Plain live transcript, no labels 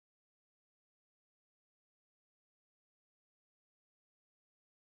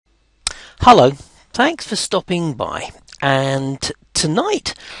Hello, thanks for stopping by. And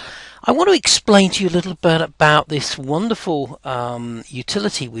tonight I want to explain to you a little bit about this wonderful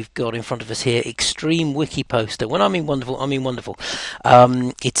utility we've got in front of us here, Extreme Wiki Poster. When I mean wonderful, I mean wonderful.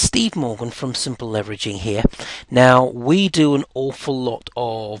 It's Steve Morgan from Simple Leveraging here. Now, we do an awful lot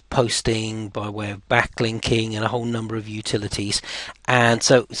of posting by way of backlinking and a whole number of utilities. And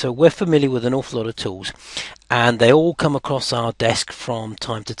so we're familiar with an awful lot of tools. And they all come across our desk from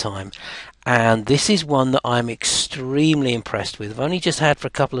time to time. And this is one that I'm extremely impressed with. I've only just had for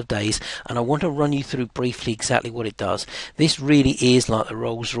a couple of days, and I want to run you through briefly exactly what it does. This really is like the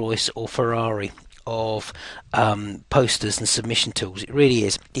Rolls-Royce or Ferrari of posters and submission tools. It really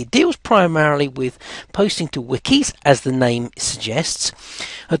is. It deals primarily with posting to wikis, as the name suggests.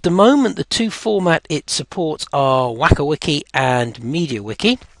 At the moment, the two formats it supports are WackerWiki and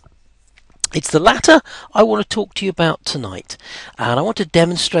MediaWiki. It's the latter I want to talk to you about tonight, and I want to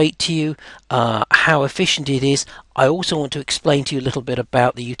demonstrate to you how efficient it is. I also want to explain to you a little bit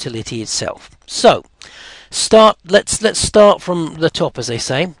about the utility itself. So, let's start from the top, as they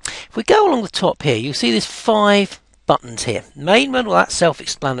say. If we go along the top here, you'll see there's 5 buttons here. Main one, well, that's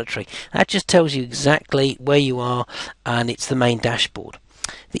self-explanatory. That just tells you exactly where you are, and it's the main dashboard.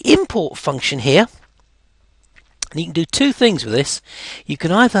 The import function here. And you can do two things with this. You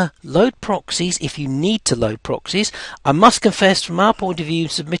can either load proxies if you need to load proxies. I must confess, from our point of view,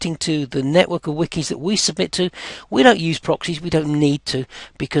 submitting to the network of wikis that we submit to, we don't use proxies. We don't need to,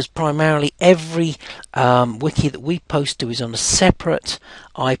 because primarily every wiki that we post to is on a separate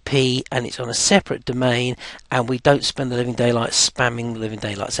IP and it's on a separate domain, and we don't spend the living daylights spamming the living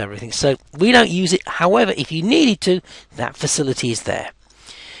daylights everything. So we don't use it. However, if you needed to, that facility is there.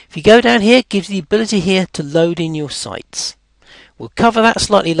 If you go down here, it gives the ability here to load in your sites. We'll cover that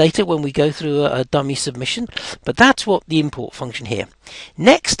slightly later when we go through a dummy submission, but that's what the import function here.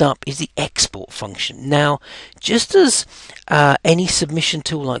 Next up is the export function. Now, just as any submission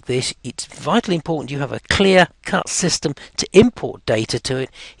tool like this, it's vitally important you have a clear-cut system to import data to it.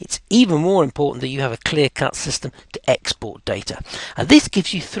 It's even more important that you have a clear-cut system to export data. And this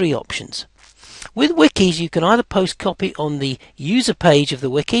gives you 3 options. With wikis, you can either post copy on the user page of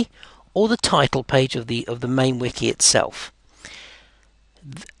the wiki or the title page of the main wiki itself.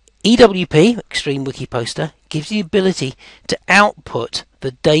 EWP, Extreme Wiki Poster, gives you the ability to output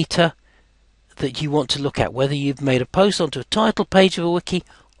the data that you want to look at, whether you've made a post onto a title page of a wiki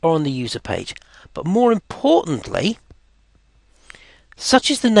or on the user page. But more importantly,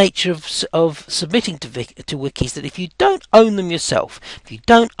 such is the nature of submitting to wikis that if you don't own them yourself, if you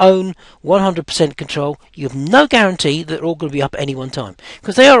don't own 100% control, you have no guarantee that they're all going to be up at any one time,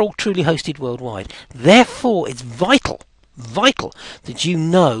 because they are all truly hosted worldwide. Therefore, it's vital that you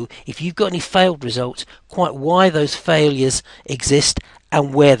know, if you've got any failed results, quite why those failures exist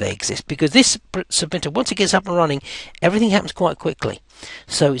and where they exist, because this submitter, once it gets up and running, everything happens quite quickly.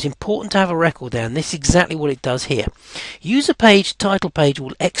 So it's important to have a record there, and this is exactly what it does here. User page, title page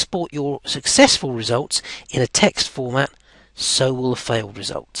will export your successful results in a text format, so will the failed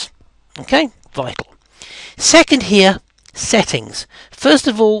results. Okay, vital. Second here, settings. First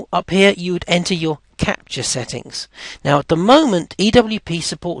of all, up here you would enter your capture settings. Now, at the moment, EWP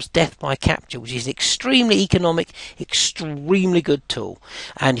supports death by capture, which is an extremely economic, extremely good tool.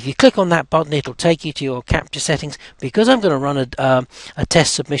 And if you click on that button, it'll take you to your capture settings. Because I'm going to run a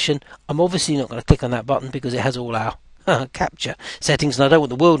test submission, I'm obviously not going to click on that button because it has all our capture settings, and I don't want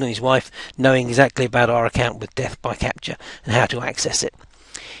the world and his wife knowing exactly about our account with death by capture and how to access it.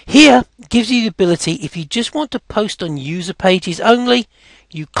 Here gives you the ability, if you just want to post on user pages only,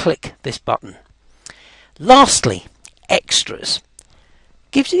 you click this button. Lastly, extras.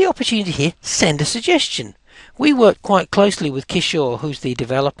 Gives you the opportunity here, send a suggestion. We work quite closely with Kishore, who's the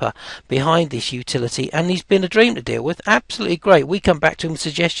developer behind this utility, and he's been a dream to deal with. Absolutely great. We come back to him with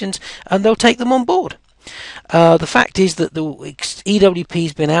suggestions and they'll take them on board. The fact is that the EWP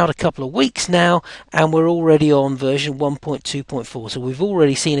has been out a couple of weeks now, and we're already on version 1.2.4, so we've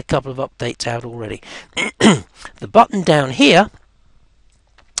already seen a couple of updates out already. The button down here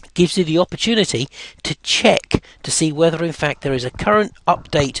gives you the opportunity to check to see whether in fact there is a current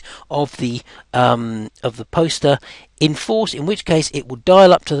update of the poster in force, in which case it will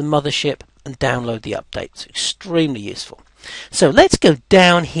dial up to the mothership and download the update. It's extremely useful. So let's go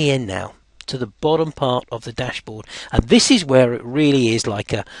down here now to the bottom part of the dashboard, and this is where it really is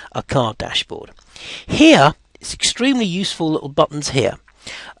like a car dashboard. Here it's extremely useful little buttons here.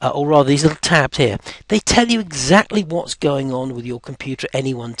 Or rather, these little tabs here, they tell you exactly what's going on with your computer at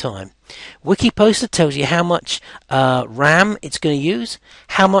any one time. Wiki Poster tells you how much RAM it's going to use,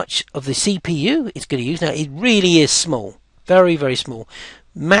 how much of the CPU it's going to use. Now, it really is small, very, very small.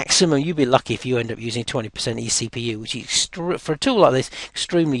 maximum, you'd be lucky if you end up using 20% eCPU, which is for a tool like this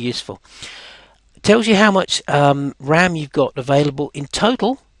extremely useful. It tells you how much RAM you've got available in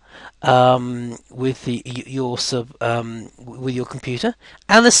total with your computer,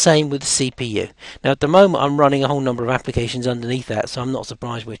 and the same with the CPU. Now at the moment I'm running a whole number of applications underneath that, so I'm not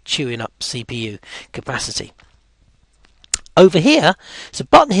surprised we're chewing up CPU capacity. Over here, there's a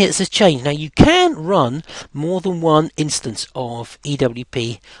button here that says change. Now you can run more than one instance of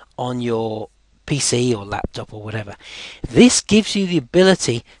EWP on your PC or laptop or whatever. This gives you the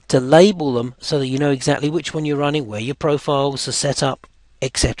ability to label them so that you know exactly which one you're running, where your profiles are set up,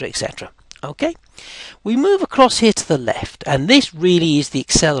 etc, etc. Okay, we move across here to the left, and this really is the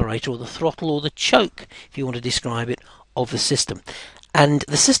accelerator or the throttle or the choke, if you want to describe it, of the system. And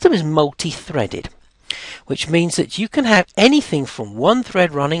the system is multi-threaded, which means that you can have anything from one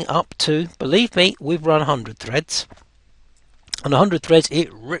thread running up to, believe me, we've run 100 threads. On 100 threads,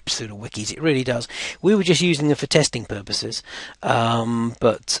 it rips through the wikis. It really does. We were just using them for testing purposes,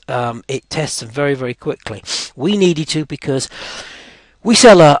 but it tests them very, very quickly. We needed to because we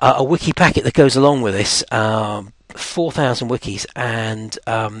sell a wiki packet that goes along with this, 4,000 wikis, and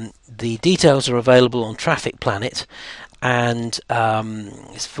the details are available on Traffic Planet, and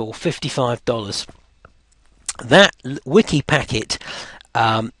it's for $55. That wiki packet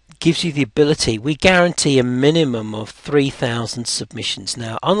gives you the ability, we guarantee a minimum of 3,000 submissions.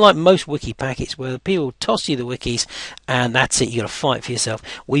 Now, unlike most wiki packets where people toss you the wikis and that's it, you got to fight for yourself,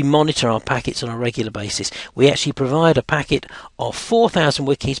 we monitor our packets on a regular basis. We actually provide a packet of 4,000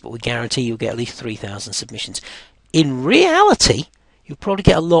 wikis, but we guarantee you'll get at least 3,000 submissions. In reality, you'll probably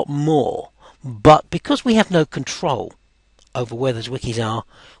get a lot more, but because we have no control over where those wikis are,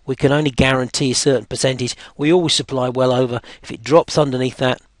 we can only guarantee a certain percentage. We always supply well over. If it drops underneath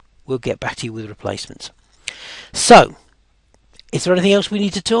that, we'll get back to you with replacements. So, is there anything else we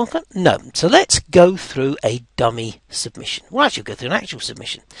need to talk about? No. So let's go through a dummy submission. Well, actually, we'll go through an actual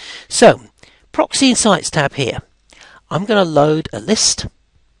submission. So, Proxy and Sites tab here. I'm going to load a list.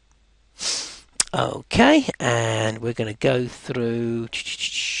 Okay, and we're going to go through.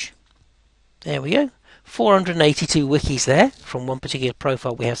 There we go. 482 wikis there from one particular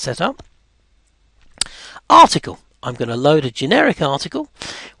profile we have set up. Article. I'm going to load a generic article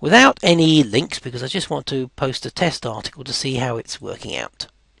without any links because I just want to post a test article to see how it's working out.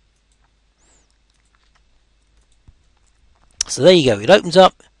 So there you go. It opens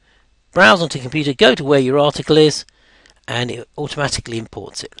up, browse onto the computer, go to where your article is, and it automatically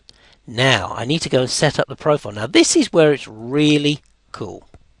imports it. Now I need to go and set up the profile. Now this is where it's really cool.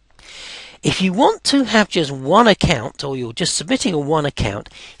 If you want to have just one account, or you're just submitting on one account,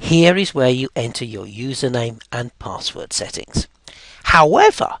 here is where you enter your username and password settings.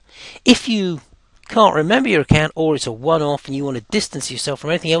 However, if you can't remember your account, or it's a one-off and you want to distance yourself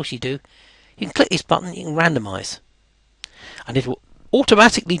from anything else you do, you can click this button, you can randomize, and it will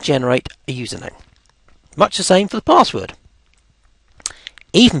automatically generate a username. Much the same for the password.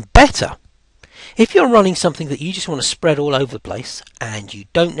 Even better, if you're running something that you just want to spread all over the place and you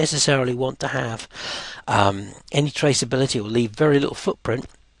don't necessarily want to have any traceability or leave very little footprint,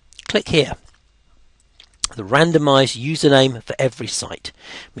 click here. The randomized username for every site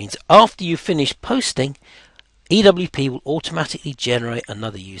means after you finish posting, EWP will automatically generate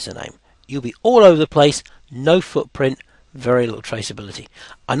another username. You'll be all over the place, no footprint, very little traceability.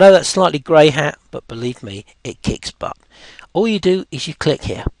 I know that's slightly grey hat, but believe me, it kicks butt. All you do is you click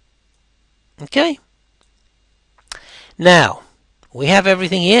here. Okay, now we have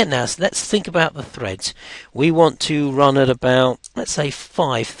everything here. Now so let's think about the threads. We want to run at about, let's say,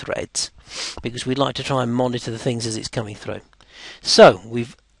 5 threads because we'd like to try and monitor the things as it's coming through. So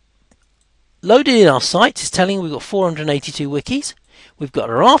we've loaded in our site. It's telling we've got 482 wikis. We've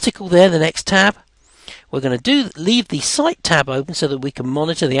got our article there, the next tab. We're going to leave the site tab open so that we can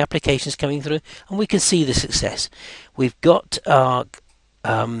monitor the applications coming through and we can see the success. We've got our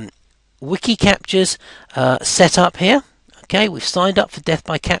wiki captures set up here. Okay, we've signed up for death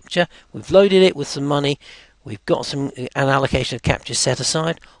by capture, we've loaded it with some money, we've got an allocation of captures set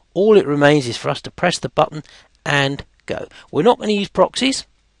aside. All it remains is for us to press the button and go. We're not going to use proxies.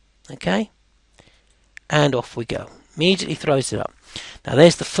 Okay, and off we go. Immediately throws it up. Now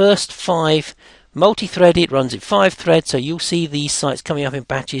there's the first 5 multi-threaded, runs in 5 threads, so you'll see these sites coming up in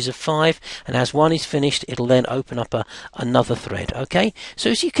batches of 5, and as one is finished it'll then open up another thread. Okay, so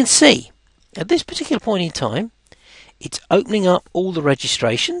as you can see at this particular point in time, it's opening up all the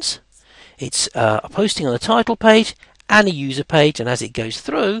registrations, it's posting on the title page and a user page, and as it goes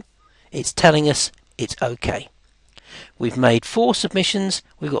through it's telling us it's okay. We've made 4 submissions,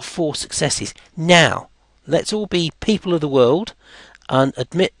 we've got 4 successes. Now let's all be people of the world and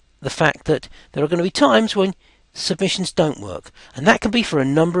admit the fact that there are going to be times when submissions don't work, and that can be for a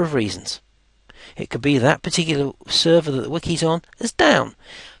number of reasons. It could be that particular server that the wiki's on is down.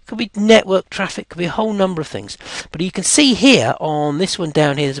 It could be network traffic, could be a whole number of things. But you can see here on this one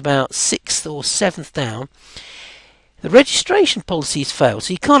down here, there's about 6th or 7th down. The registration policy has failed,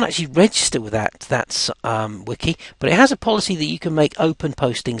 so you can't actually register with that wiki, but it has a policy that you can make open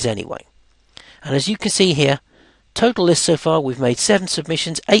postings anyway. And as you can see here, total list so far, we've made 7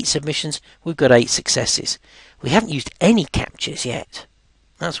 submissions, 8 submissions, we've got 8 successes. We haven't used any captures yet.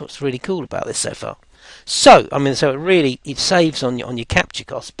 That's what's really cool about this so far. So, it saves on your capture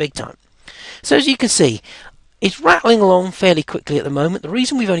costs big time. So as you can see, it's rattling along fairly quickly at the moment. The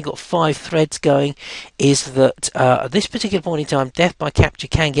reason we've only got 5 threads going is that at this particular point in time, death by capture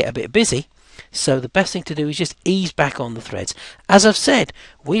can get a bit busy. So the best thing to do is just ease back on the threads. As I've said,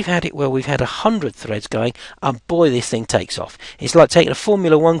 we've had it where we've had 100 threads going, and boy, this thing takes off. It's like taking a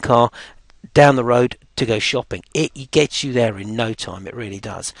Formula 1 car down the road to go shopping. It gets you there in no time. It really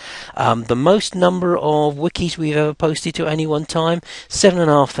does. The most number of wikis we've ever posted to any one time,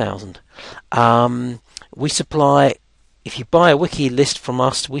 7,500. We supply, if you buy a wiki list from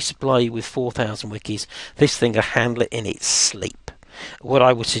us, we supply you with 4,000 wikis. This thing will handle it in its sleep. What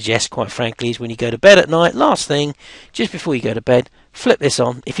I would suggest, quite frankly, is when you go to bed at night, last thing, just before you go to bed, flip this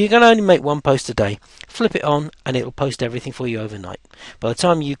on. If you're going to only make 1 post a day, flip it on and it'll post everything for you overnight. By the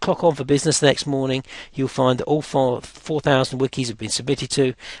time you clock on for business the next morning, you'll find that all 4,000 wikis have been submitted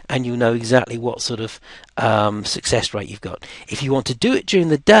to, and you'll know exactly what sort of success rate you've got. If you want to do it during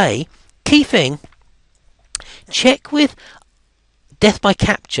the day, key thing, check with Death by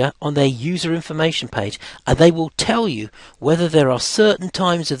Capture on their user information page, and they will tell you whether there are certain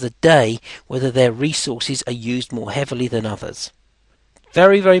times of the day whether their resources are used more heavily than others.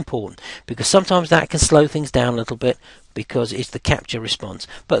 Very, very important, because sometimes that can slow things down a little bit because it's the capture response.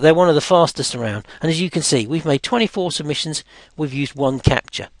 But they're one of the fastest around, and as you can see, we've made 24 submissions, we've used 1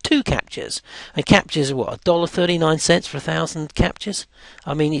 capture, 2 captures, and captures are what, $1.39 for 1,000 captures?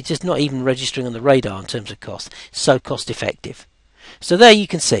 I mean, it's just not even registering on the radar in terms of cost. It's so cost effective. So there you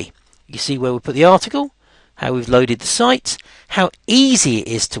can see. You see where we put the article, how we've loaded the sites, how easy it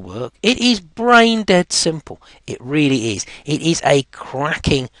is to work. It is brain dead simple. It really is. It is a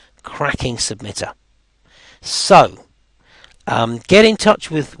cracking submitter. So, get in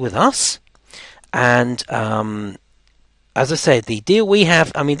touch with us, and as I said, the deal we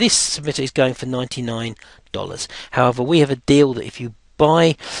have, this submitter is going for $99. However, we have a deal that if you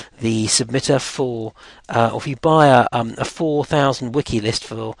buy the submitter for, or if you buy a 4,000 wiki list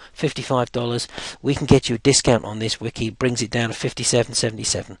for $55, we can get you a discount on this wiki, brings it down to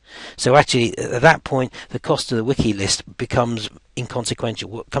 $57.77. So actually, at that point, the cost of the wiki list becomes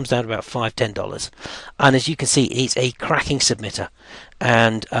inconsequential. It comes down to about $5–10. And as you can see, it's a cracking submitter,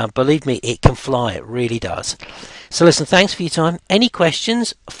 and believe me, it can fly. It really does. So listen, thanks for your time. Any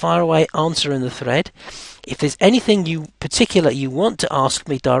questions, fire away, answer in the thread. If there's anything you want to ask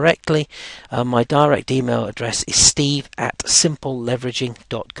me directly, my direct email address is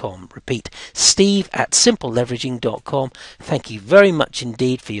steve@simpleleveraging.com. Repeat, steve@simpleleveraging.com. Thank you very much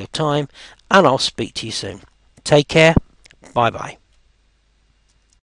indeed for your time, and I'll speak to you soon. Take care. Bye bye.